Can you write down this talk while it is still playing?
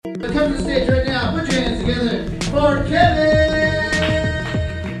Come to the stage right now. Put your hands together for Kevin.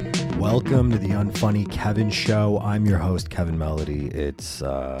 Welcome to the Unfunny Kevin Show. I'm your host, Kevin Melody. It's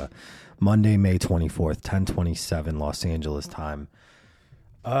Monday, May 24th, 10:27 Los Angeles time.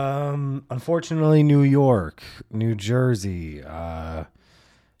 Unfortunately, New York, New Jersey,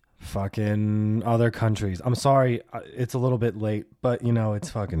 fucking other countries. I'm sorry, it's a little bit late, but you know, it's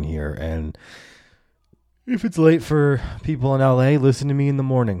fucking here. And if it's late for people in LA, listen to me in the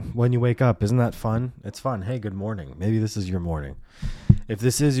morning when you wake up. Isn't that fun? It's fun. Hey, good morning. Maybe this is your morning. If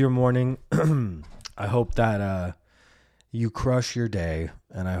this is your morning, I hope that you crush your day,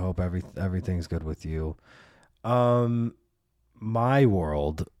 and I hope everything's good with you. My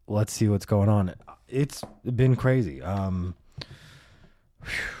world, let's see what's going on. It's been crazy. Where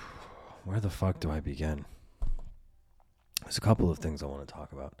the fuck do I begin? There's a couple of things I want to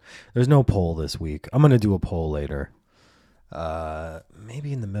talk about. There's no poll this week. I'm going to do a poll later.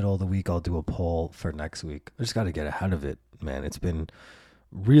 Maybe in the middle of the week, I'll do a poll for next week. I just got to get ahead of it, man. It's been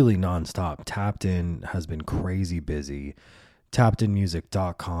really nonstop. Tapped In has been crazy busy.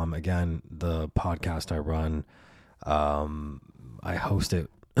 TappedInMusic.com. Again, the podcast I run. I host it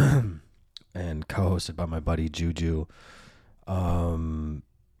and co-hosted by my buddy Juju.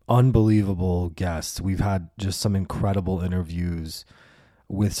 Unbelievable guests. We've had just some incredible interviews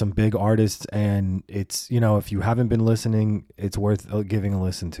with some big artists, and it's, you know, if you haven't been listening, it's worth giving a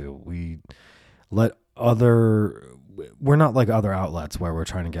listen to. We're not like other outlets where we're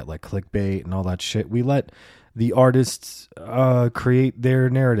trying to get like clickbait and all that shit. We let the artists create their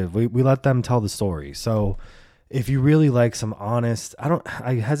narrative. We let them tell the story. So if you really like some honest,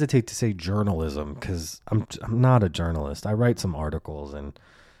 I hesitate to say journalism because I'm not a journalist. I write some articles and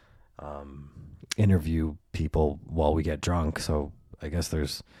interview people while we get drunk. So I guess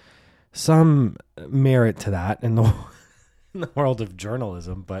there's some merit to that in the world of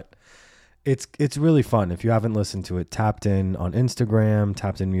journalism, but it's really fun. If you haven't listened to it, Tapped In on Instagram,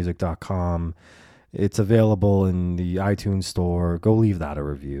 tappedinmusic.com. It's available in the iTunes store. Go leave that a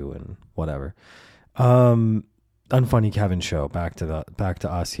review and whatever. Unfunny Kevin Show. Back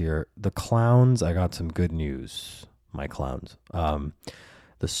to us here. The clowns. I got some good news. My clowns.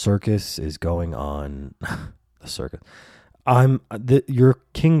 The circus is going on. The circus. Your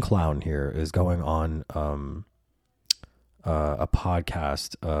king clown here is going on a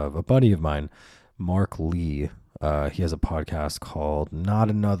podcast of a buddy of mine, Mark Lee. He has a podcast called Not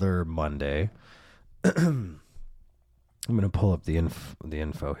Another Monday. I'm going to pull up the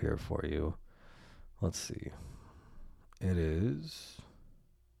info here for you. Let's see. It is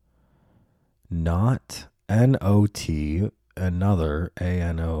not N-O-T another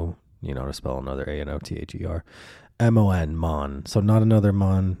A-N-O, you know how to spell another, A-N-O-T-H-E-R, M-O-N, Mon. So Not Another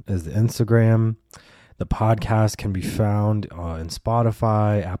Mon is the Instagram. The podcast can be found in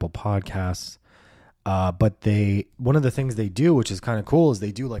Spotify, Apple Podcasts. But one of the things they do, which is kind of cool, is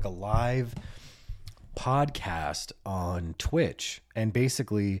they do like a live podcast on Twitch. And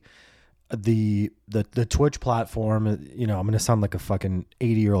basically the Twitch platform, you know, I'm going to sound like a fucking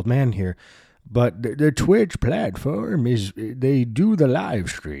 80-year-old man here, but the Twitch platform is, they do the live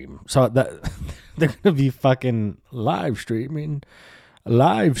stream. So that they're going to be fucking live screaming.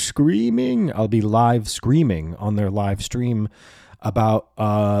 I'll be live screaming on their live stream about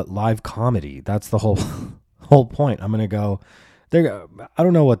live comedy. That's the whole point. I'm going to go there. I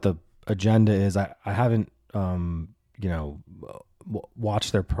don't know what the agenda is. I haven't,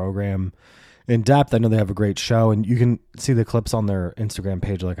 watched their program in depth. I know they have a great show, and you can see the clips on their Instagram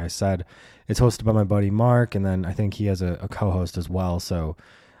page. Like I said, it's hosted by my buddy Mark, and then I think he has a co-host as well. So,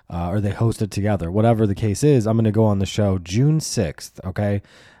 or they host it together. Whatever the case is, I'm going to go on the show June 6th. Okay,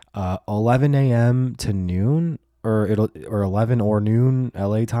 11 a.m. to noon, or 11 or noon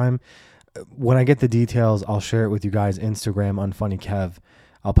LA time. When I get the details, I'll share it with you guys. Instagram, Unfunny Kev.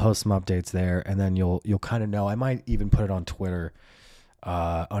 I'll post some updates there, and then you'll kind of know. I might even put it on Twitter.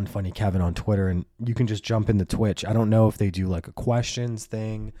 Unfunny Kevin on Twitter, and you can just jump into Twitch. I don't know if they do like a questions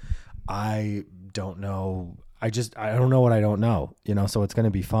thing. I don't know. I don't know what I don't know, you know, so it's going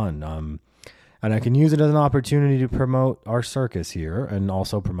to be fun. And I can use it as an opportunity to promote our circus here and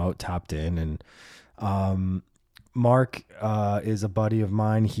also promote Tapped In. And Mark is a buddy of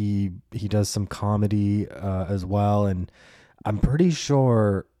mine. He does some comedy as well, and I'm pretty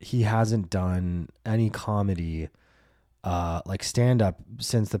sure he hasn't done any comedy like stand-up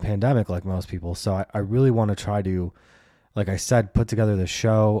since the pandemic, like most people. So I really want to try to, like I said, put together the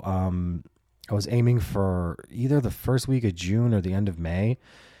show. I was aiming for either the first week of June or the end of May,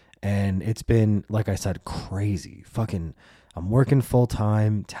 and it's been, like I said, crazy. Fucking, I'm working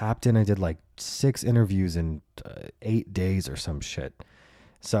full-time. Tapped In, I did like 6 interviews in 8 days or some shit.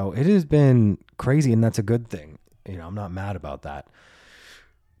 So it has been crazy, and that's a good thing. I'm not mad about that.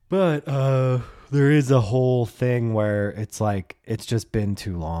 But there is a whole thing where it's like it's just been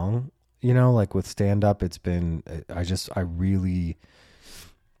too long. Like with stand up, it's been I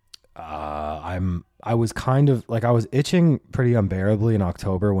was kind of like I was itching pretty unbearably in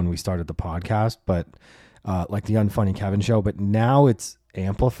October when we started the podcast, but like the Unfunny Kevin show, but now it's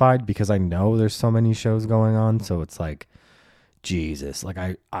amplified because I know there's so many shows going on. So it's like, Jesus, like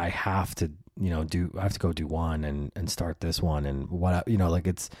I have to, I have to go do one and start this one and what, like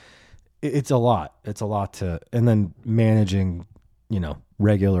it's a lot. It's a lot and then managing,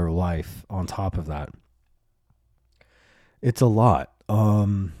 regular life on top of that. It's a lot.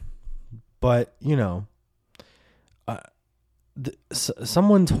 But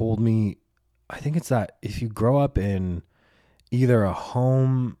someone told me, I think it's that if you grow up in either a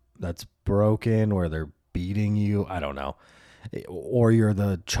home that's broken where they're beating you, I don't know, or you're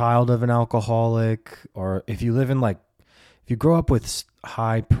the child of an alcoholic, or if you live in if you grow up with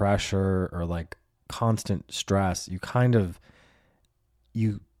high pressure or like constant stress, you kind of,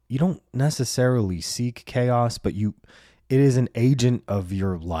 you don't necessarily seek chaos, but it is an agent of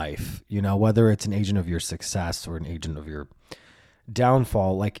your life, whether it's an agent of your success or an agent of your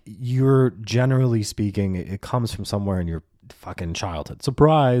downfall. Like, you're generally speaking, it comes from somewhere in your fucking childhood.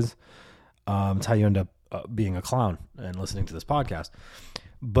 Surprise. It's how you end up being a clown and listening to this podcast.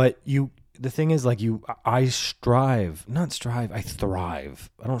 But the thing is, I thrive. I don't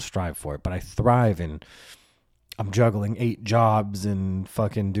strive for it, but I thrive in, I'm juggling 8 jobs and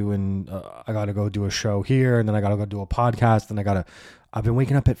fucking doing, I got to go do a show here, and then I got to go do a podcast, and I've been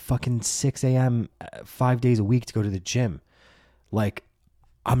waking up at fucking 6 a.m. 5 days a week to go to the gym. Like,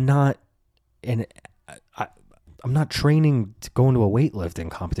 I'm not training to go into a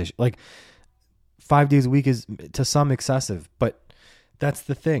weightlifting competition. Like, 5 days a week is to some excessive, but that's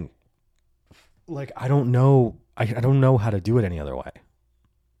the thing. Like, I don't know how to do it any other way.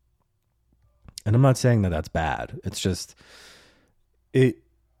 And I'm not saying that that's bad. It's just,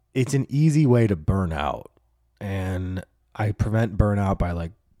 it's an easy way to burn out. And I prevent burnout by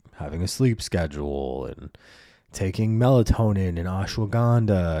having a sleep schedule and taking melatonin and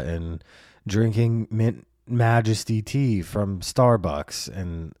ashwagandha and drinking Mint Majesty tea from Starbucks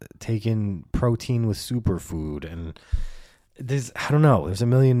and taking protein with superfood. And I don't know, there's a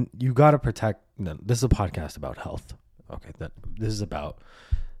million, you got to protect. This is a podcast about health. Okay. This is about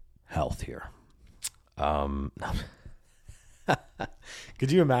health here. Could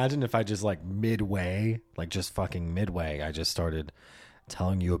you imagine if I just midway, I just started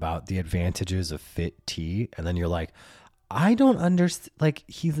telling you about the advantages of Fit Tea, and then you're like, I don't understand,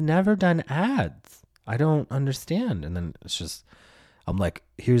 he's never done ads. I don't understand. And then I'm like,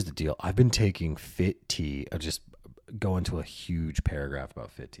 here's the deal. I've been taking Fit Tea. I just go into a huge paragraph about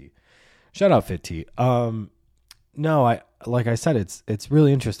Fit Tea. Shout out Fit Tea. No, like I said, it's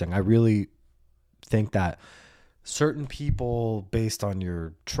really interesting. I really think that certain people, based on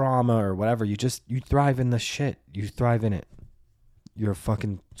your trauma or whatever, you thrive in the shit. You thrive in it. You're a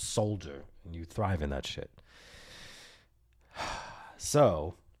fucking soldier and you thrive in that shit.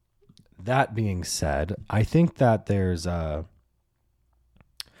 So, that being said, I think that there's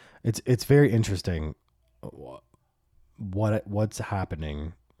it's very interesting what's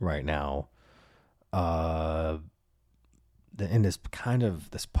happening right now in this kind of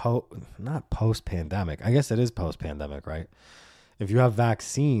not post-pandemic. I guess it is post-pandemic, right? If you have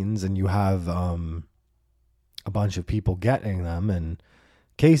vaccines and you have a bunch of people getting them and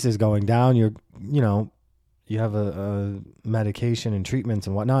cases going down, you have a medication and treatments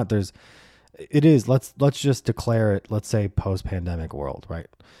and whatnot. Let's just declare it, let's say post-pandemic world, right?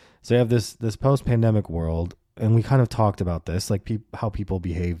 So you have this post-pandemic world, and we kind of talked about this, how people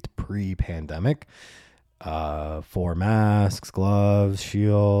behaved pre-pandemic, for masks, gloves,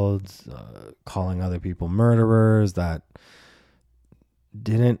 shields, calling other people murderers that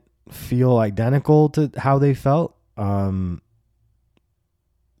didn't feel identical to how they felt.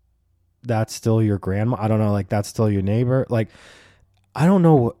 That's still your grandma. I don't know, that's still your neighbor. I don't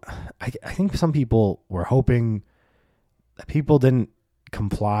know. I think some people were hoping that people didn't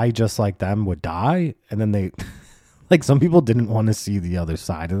comply just like them would die. And then they, some people didn't want to see the other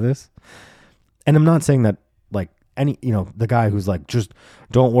side of this. And I'm not saying that the guy who's just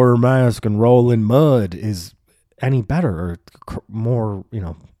don't wear a mask and roll in mud is any better or more,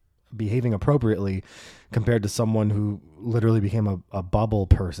 behaving appropriately compared to someone who literally became a bubble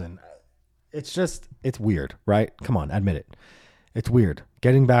person. It's weird, right? Come on, admit it. It's weird.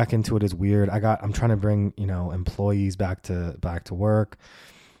 Getting back into it is weird. I'm trying to bring, employees back to work.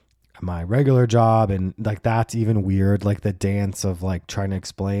 my regular job, and like that's even weird, like the dance of like trying to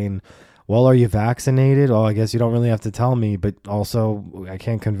explain, well, are you vaccinated? Oh, I guess you don't really have to tell me, but also I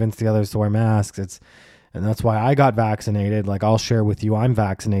can't convince the others to wear masks. And that's why I got vaccinated. Like, I'll share with you I'm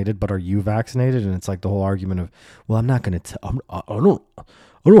vaccinated, but are you vaccinated? And it's like the whole argument of, well, I'm not going to tell, I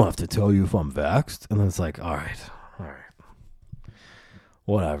don't have to tell you if I'm vaxxed. And then it's like, all right,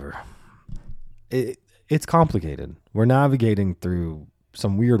 whatever. It's complicated. We're navigating through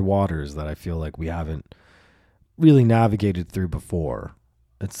some weird waters that I feel like we haven't really navigated through before.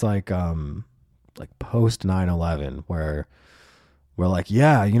 It's like post 9/11 where we're like,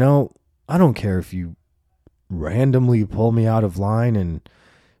 yeah, I don't care if you randomly pull me out of line and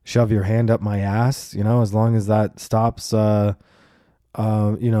shove your hand up my ass, as long as that stops, the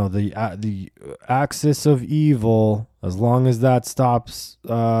axis of evil, as long as that stops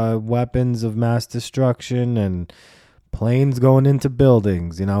weapons of mass destruction and planes going into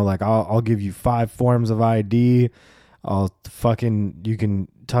buildings, like I'll give you 5 forms of ID. You can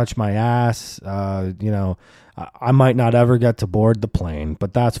touch my ass. I might not ever get to board the plane,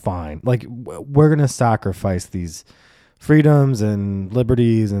 but that's fine. Like, we're going to sacrifice these freedoms and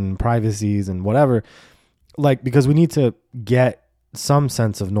liberties and privacies and whatever, like, because we need to get some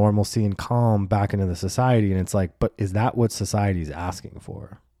sense of normalcy and calm back into the society. And it's like, but is that what society is asking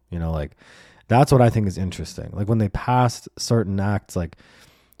for? Like, that's what I think is interesting. Like, when they passed certain acts, like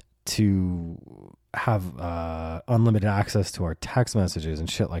to have unlimited access to our text messages and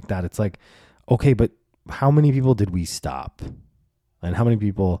shit like that, it's like, okay, but how many people did we stop? And how many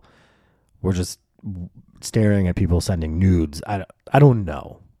people were just staring at people sending nudes? I don't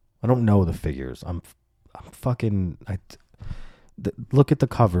know. I don't know the figures. Look at the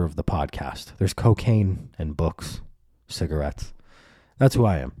cover of the podcast. There's cocaine and books, cigarettes. That's who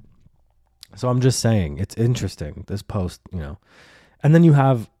I am. So I'm just saying, it's interesting, this post, And then you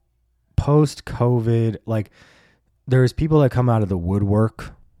have post-COVID, like, there's people that come out of the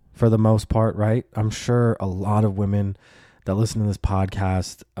woodwork for the most part, right? I'm sure a lot of women that listen to this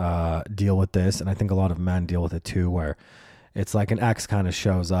podcast deal with this, and I think a lot of men deal with it too, where it's like an ex kind of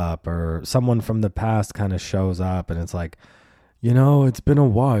shows up or someone from the past kind of shows up, and it's like, it's been a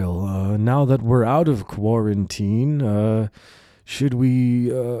while. Now that we're out of quarantine, should we,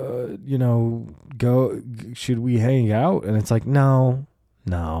 should we hang out? And it's like, no,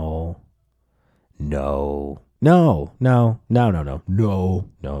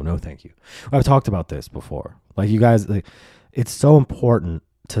 thank you. I've talked about this before. Like, you guys, like, it's so important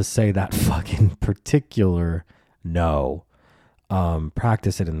to say that fucking particular no.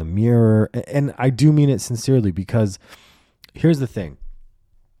 Practice it in the mirror. And I do mean it sincerely, because here's the thing.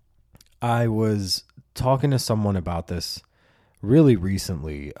 I was talking to someone about this really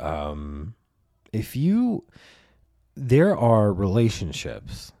recently. There are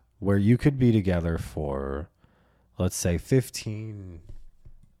relationships where you could be together for, let's say, 15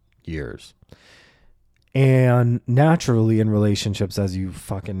 years. And naturally in relationships, as you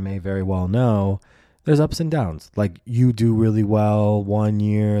fucking may very well know, there's ups and downs. Like, you do really well one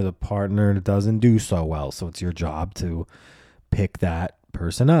year, the partner doesn't do so well. So it's your job to pick that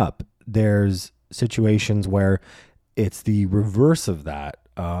person up. There's situations where it's the reverse of that,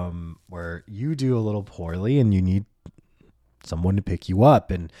 where you do a little poorly and you need someone to pick you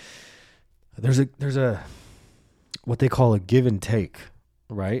up. And there's a what they call a give and take,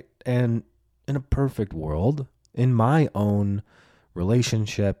 right? And in a perfect world, in my own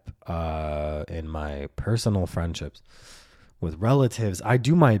relationship, in my personal friendships with relatives, I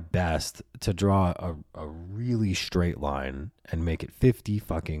do my best to draw a really straight line and make it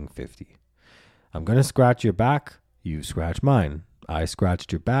 50-50. I'm going to scratch your back, you scratch mine. I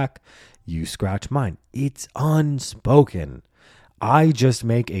scratched your back, you scratch mine. It's unspoken. I just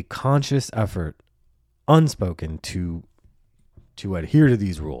make a conscious effort, unspoken, to adhere to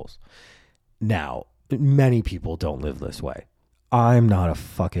these rules. Now, many people don't live this way. I'm not a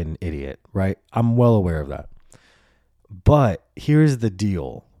fucking idiot, right? I'm well aware of that. But here's the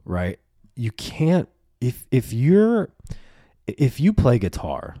deal, right? You can't, if you play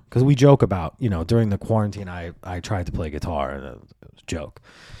guitar, because we joke about, during the quarantine, I tried to play guitar, and it was a joke.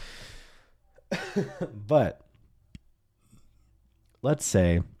 But let's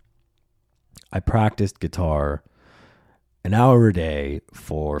say I practiced guitar an hour a day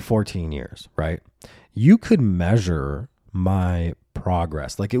for 14 years, right? You could measure my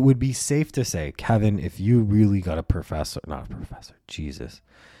progress. Like, it would be safe to say, Kevin, if you really got not a professor, Jesus,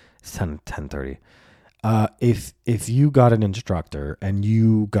 it's 10:30. If you got an instructor and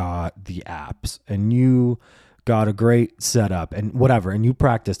you got the apps and you got a great setup and whatever, and you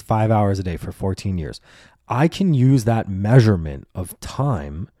practiced 5 hours a day for 14 years, I can use that measurement of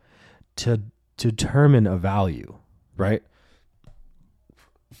time to determine a value, right?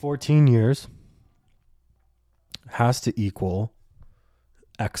 14 years has to equal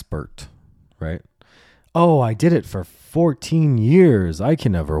expert, right? Oh, I did it for 14 years. I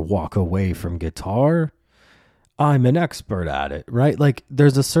can never walk away from guitar. I'm an expert at it, right? Like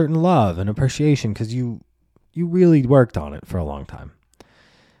there's a certain love and appreciation because you really worked on it for a long time.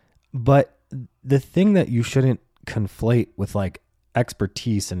 But the thing that you shouldn't conflate with like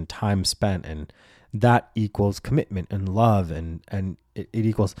expertise and time spent, and that equals commitment and love, and it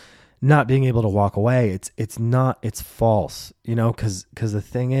equals not being able to walk away. It's false, you know, because the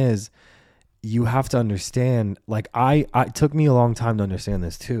thing is, you have to understand, like I it took me a long time to understand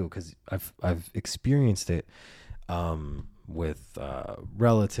this too, because I've experienced it with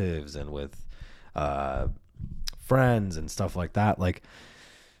relatives and with friends and stuff like that. Like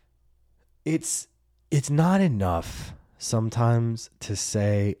it's not enough sometimes to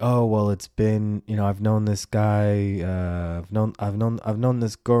say, oh well, it's been, you know, I've known this guy, I've known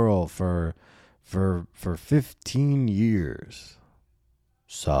this girl for 15 years.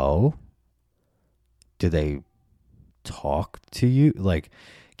 So do they talk to you? Like,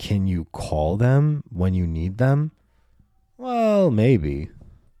 can you call them when you need them? Well, maybe.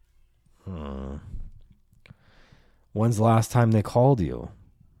 When's the last time they called you?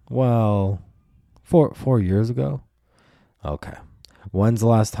 Well, 4 years ago. Okay. When's the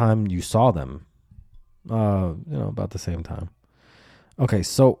last time you saw them? About the same time. Okay,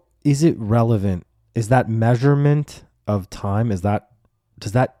 so is it relevant? Is that measurement of time? Does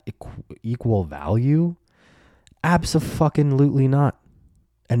that equal value? Abso-fucking-lutely not.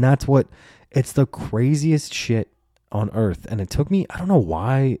 And that's it's the craziest shit on earth. And it took me, I don't know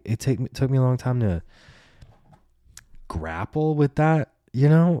why it took me a long time to grapple with that, you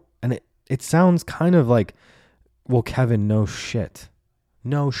know? And it sounds kind of like, well, Kevin, no shit.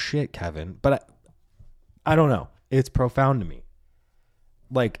 No shit, Kevin. But I don't know. It's profound to me.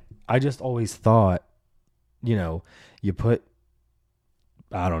 Like, I just always thought, you know, you put,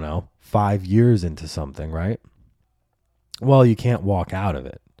 I don't know, 5 years into something, right? Well, you can't walk out of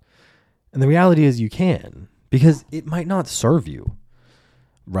it. And the reality is you can, because it might not serve you,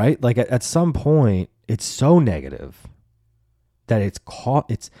 right? Like at some point, it's so negative that it's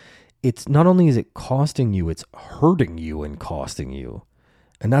not only is it costing you, it's hurting you and costing you.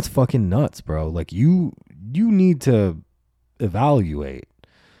 And that's fucking nuts, bro. Like you need to evaluate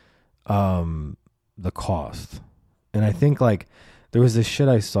the cost. And I think like there was this shit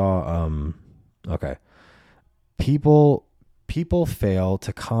I saw, okay. People fail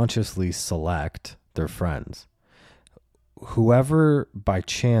to consciously select their friends. Whoever by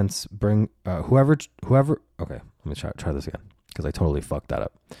chance whoever okay, let me try this again, because I totally fucked that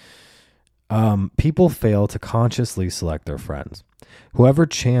up. People fail to consciously select their friends. Whoever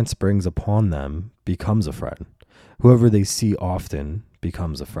chance brings upon them becomes a friend. Whoever they see often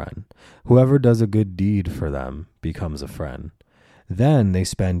becomes a friend. Whoever does a good deed for them becomes a friend. Then they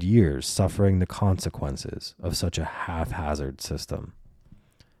spend years suffering the consequences of such a haphazard system.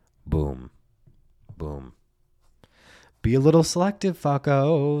 Boom. Boom. Be a little selective,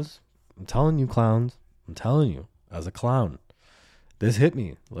 fuckos. I'm telling you, clowns. I'm telling you, as a clown. This hit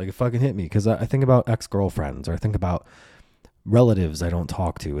me. Like, it fucking hit me. Because I think about ex-girlfriends, or I think about relatives I don't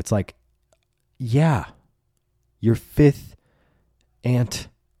talk to. It's like, yeah, your fifth aunt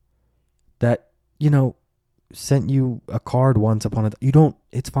that, you know, sent you a card once upon a... You don't...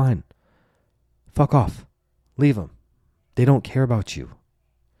 It's fine. Fuck off. Leave them. They don't care about you.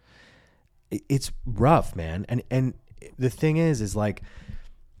 It's rough, man. And the thing is like,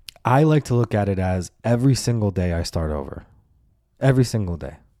 I like to look at it as every single day I start over. Every single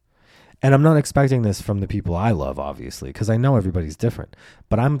day. And I'm not expecting this from the people I love, obviously, because I know everybody's different.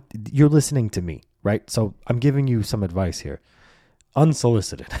 But you're listening to me, right? So I'm giving you some advice here.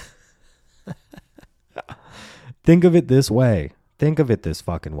 Unsolicited. Think of it this way. Think of it this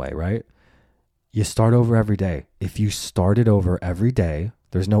fucking way, right? You start over every day. If you started over every day,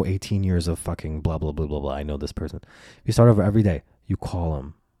 there's no 18 years of fucking blah, blah, blah, blah, blah. I know this person. If you start over every day, you call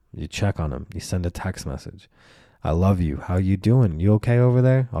them, you check on them, you send a text message. I love you. How you doing? You okay over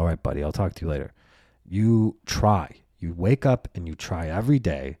there? All right, buddy. I'll talk to you later. You try. You wake up and you try every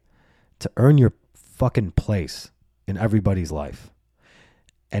day to earn your fucking place in everybody's life.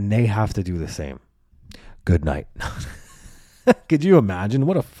 And they have to do the same. Good night. Could you imagine?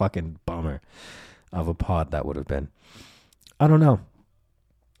 What a fucking bummer of a pod that would have been. I don't know.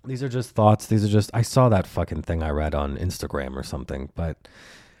 These are just thoughts. I saw that fucking thing I read on Instagram or something, but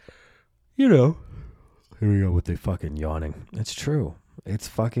you know, here we go with the fucking yawning. It's true. It's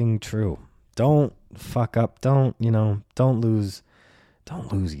fucking true. Don't fuck up. Don't lose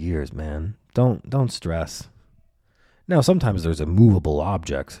Don't lose years, man. Don't stress. Now, sometimes there's immovable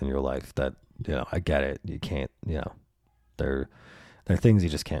objects in your life that, I get it. You can't, they're things you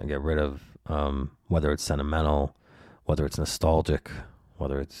just can't get rid of. Whether it's sentimental, whether it's nostalgic,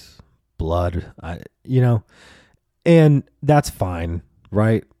 whether it's blood, and that's fine,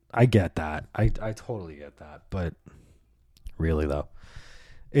 right? I get that. I totally get that. But really though,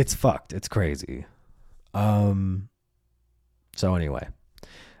 it's fucked. It's crazy. So anyway,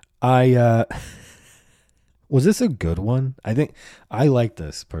 I was this a good one? I think I like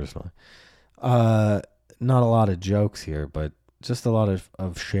this personally. Not a lot of jokes here, but just a lot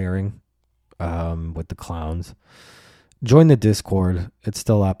of sharing with the clowns. Join the Discord. It's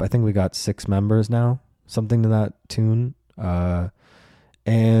still up. I think we got 6 members now, something to that tune.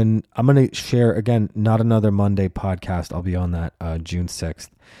 And I'm going to share, again, Not Another Monday podcast. I'll be on that June 6th.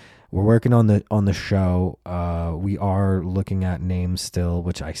 We're working on the show. We are looking at names still,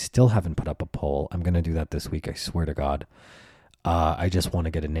 which I still haven't put up a poll. I'm going to do that this week. I swear to God. I just want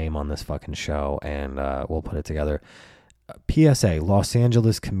to get a name on this fucking show, and we'll put it together. PSA, Los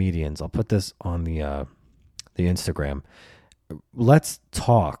Angeles comedians. I'll put this on the Instagram. Let's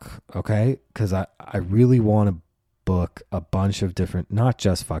talk, okay? Because I really want to book a bunch of different, not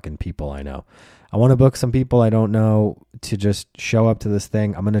just fucking people I know. I want to book some people I don't know to just show up to this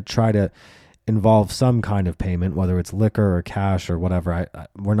thing. I'm going to try to involve some kind of payment, whether it's liquor or cash or whatever.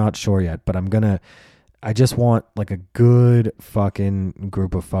 We're not sure yet, but I just want like a good fucking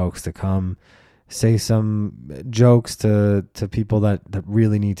group of folks to come say some jokes to people that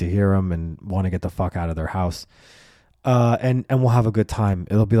really need to hear them and want to get the fuck out of their house. And we'll have a good time.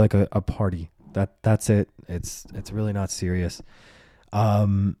 It'll be like a party. That's it. It's really not serious.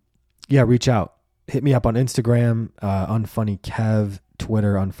 Yeah, reach out. Hit me up on Instagram, unfunnykev,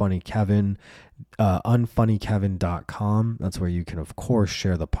 Twitter, unfunnykevin, unfunnykevin.com. That's where you can, of course,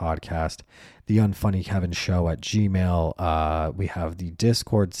 share the podcast. The Unfunny Kevin Show at Gmail. We have the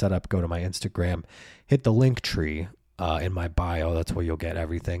Discord set up. Go to my Instagram. Hit the link tree in my bio. That's where you'll get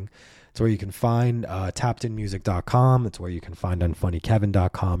everything. It's where you can find tappedinmusic.com. It's where you can find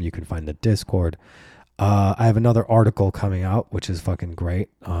unfunnykevin.com. You can find the Discord. I have another article coming out, which is fucking great.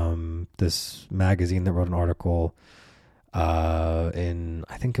 This magazine that wrote an article in,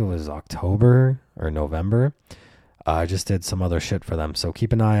 I think it was October or November. I just did some other shit for them. So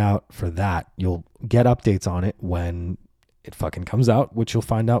keep an eye out for that. You'll get updates on it when it fucking comes out, which you'll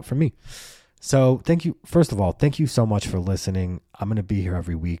find out from me. So thank you. First of all, thank you so much for listening. I'm going to be here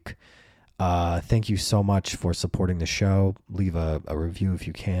every week. Thank you so much for supporting the show. Leave a review if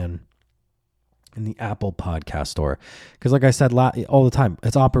you can in the Apple Podcast Store. Because like I said all the time,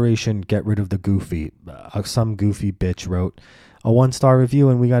 it's Operation Get Rid of the Goofy. Some goofy bitch wrote a 1-star review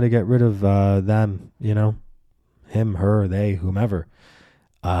and we got to get rid of them, him, her, they, whomever,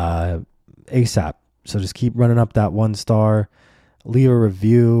 ASAP. So just keep running up that 1-star, leave a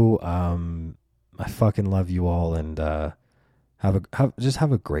review. I fucking love you all, and have a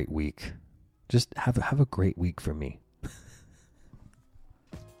great week. Just have a great week for me.